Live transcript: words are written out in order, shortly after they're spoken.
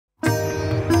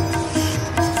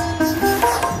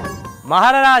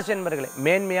மகர ராசி என்பர்களே,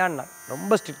 மேன்மையான நாள்.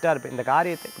 ரொம்ப ஸ்ட்ரிக்டாக இருப்பேன். இந்த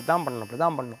காரியத்தை இப்படி தான் பண்ணணும், இப்படி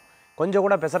தான் பண்ணணும். கொஞ்சம்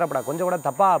கூட பெசரப்படாது, கொஞ்சம் கூட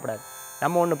தப்பாகப்படாது.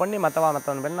 நம்ம ஒன்று பண்ணி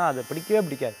மற்றவன் பண்ணால் அது பிடிக்கவே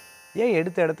பிடிக்காது. ஏன்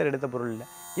எடுத்த பொருள் இல்லை.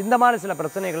 இந்த மாதிரி சில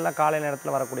பிரச்சனைகள்லாம் காலை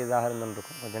நேரத்தில் வரக்கூடியதாக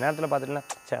இருந்துருக்கும். கொஞ்சம் நேரத்தில் பார்த்துட்டுனா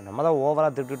சரி நம்ம தான்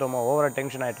ஓவராக திட்டுட்டோமோ, ஓவராக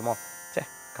டென்ஷன் ஆகிட்டோமோ, சே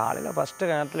காலையில் ஃபஸ்ட்டு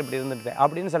நேரத்தில் இப்படி இருந்துட்டு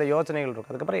அப்படின்னு சில யோசனைகள்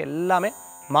இருக்கும். அதுக்கப்புறம் எல்லாமே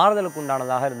மாறுதலுக்கு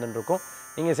உண்டானதாக இருந்துருக்கும்.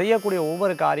 நீங்கள் செய்யக்கூடிய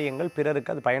ஒவ்வொரு காரியங்கள்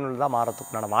பிறருக்கு அது பயனுள்ளதாக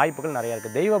மாறத்துக்குண்டான வாய்ப்புகள் நிறையா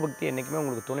இருக்குது. தெய்வ பக்தி என்றைக்குமே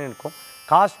உங்களுக்கு துணை இருக்கும்.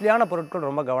 காஸ்ட்லியான பொருட்கள்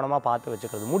ரொம்ப கவனமாக பார்த்து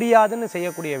வச்சுக்கிறது. முடியாதுன்னு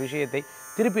செய்யக்கூடிய விஷயத்தை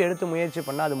திருப்பி எடுத்து முயற்சி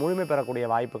பண்ணால் அது முழுமை பெறக்கூடிய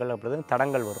வாய்ப்புகள் அப்படிது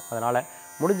தடங்கள் வரும். அதனால்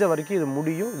முடிஞ்ச வரைக்கும் இது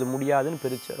முடியும், இது முடியாதுன்னு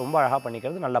பிரித்து ரொம்ப அழகாக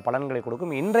பண்ணிக்கிறது நல்ல பலன்களை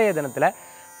கொடுக்கும். இன்றைய தினத்தில்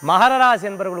மகர ராசி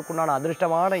என்பவர்களுக்குண்டான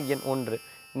அதிர்ஷ்டமான எண் 1,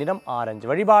 நிறம் ஆரஞ்சு.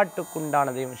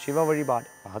 வழிபாட்டுக்குண்டான தெய்வம் சிவ வழிபாடு,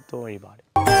 மகத்துவ வழிபாடு.